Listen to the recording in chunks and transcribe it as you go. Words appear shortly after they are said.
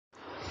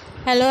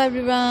Hello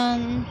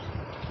everyone,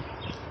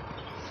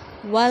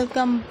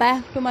 welcome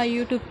back to my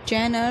YouTube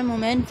channel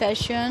Moment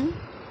Fashion.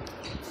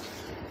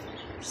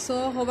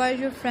 So how are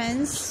you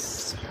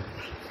friends?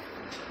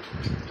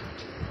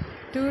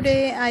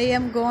 Today I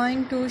am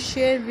going to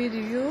share with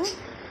you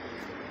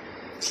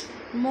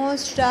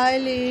most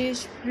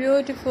stylish,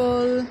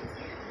 beautiful,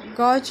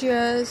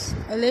 gorgeous,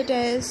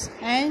 latest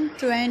and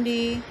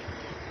trendy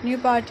new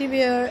party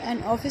wear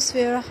and office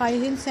wear high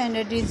heel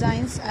sandal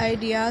designs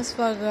ideas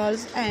for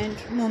girls and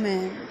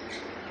women.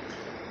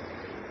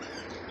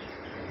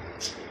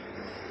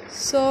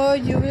 So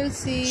you will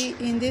see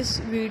in this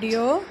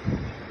video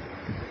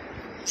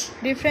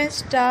different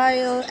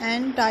style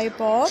and type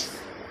of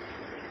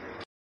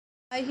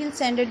high heel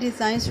sandal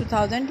designs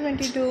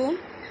 2022.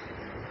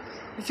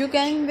 You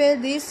can wear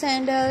these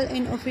sandals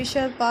in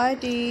official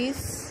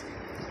parties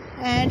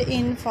and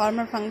in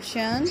formal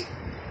function.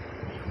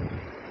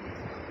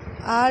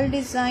 All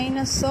design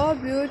are so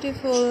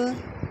beautiful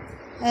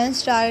and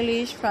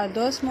stylish for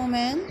those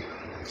women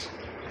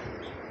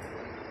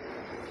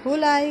who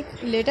like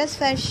latest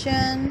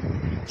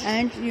fashion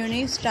and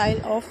unique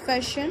style of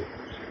fashion.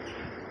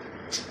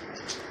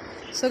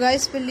 So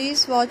guys,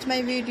 please watch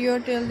my video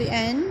till the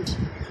end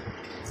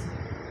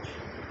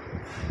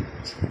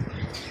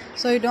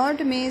so you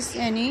don't miss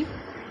any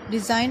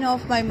design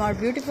of my more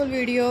beautiful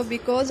video,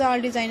 because all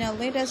design are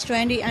latest,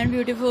 trendy and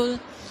beautiful,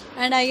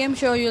 and I am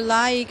sure you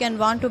like and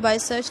want to buy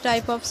such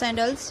type of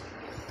sandals.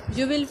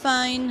 You will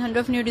find 100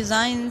 of new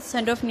designs,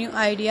 100 of new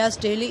ideas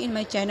daily in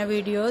my channel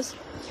videos.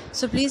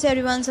 So please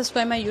everyone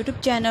subscribe my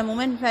YouTube channel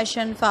Moment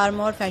Fashion for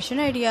more fashion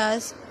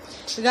ideas.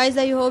 So guys,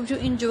 I hope you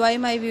enjoy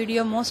my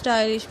video. Most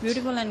stylish,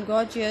 beautiful and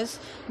gorgeous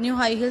new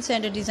high heel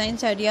sandal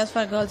designs ideas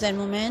for girls and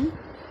women.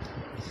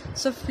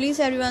 So please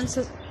everyone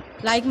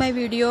like my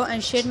video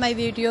and share my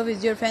video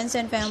with your friends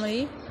and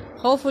family.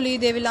 Hopefully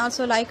they will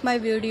also like my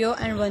video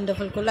and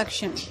wonderful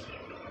collection.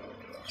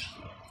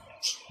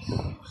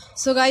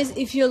 So guys,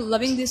 if you're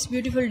loving these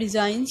beautiful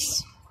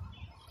designs,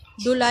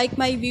 do like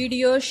my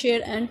video,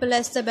 share and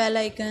press the bell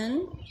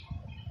icon.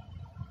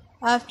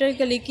 After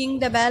clicking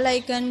the bell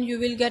icon, you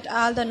will get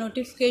all the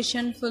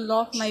notification full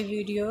of my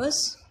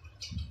videos,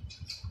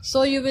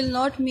 so you will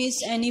not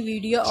miss any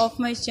video of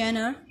my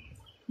channel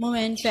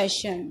Moment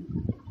Fashion.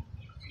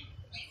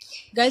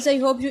 Guys, I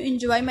hope you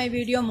enjoy my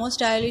video. Most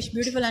stylish,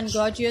 beautiful and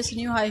gorgeous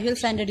new high heel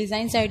sandal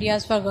designs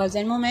ideas for girls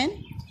and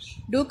women.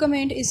 Do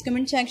comment in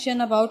comment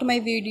section about my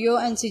video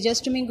and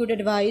suggest me good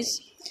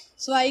advice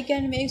so I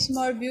can make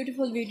more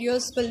beautiful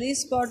videos.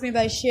 Please support me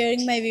by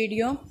sharing my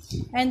video,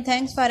 and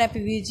thanks for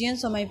happy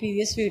visions on my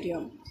previous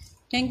video.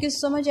 Thank you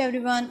so much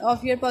everyone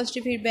of your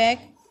positive feedback.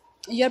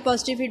 Your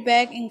positive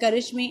feedback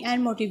encourage me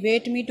and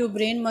motivate me to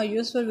bring more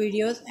useful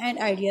videos and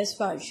ideas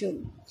for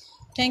you.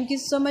 Thank you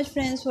so much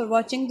friends for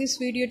watching this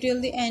video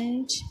till the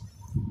end.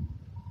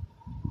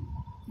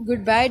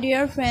 Goodbye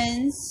dear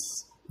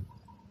friends.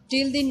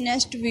 Till the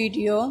next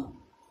video.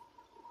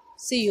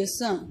 See you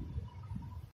soon.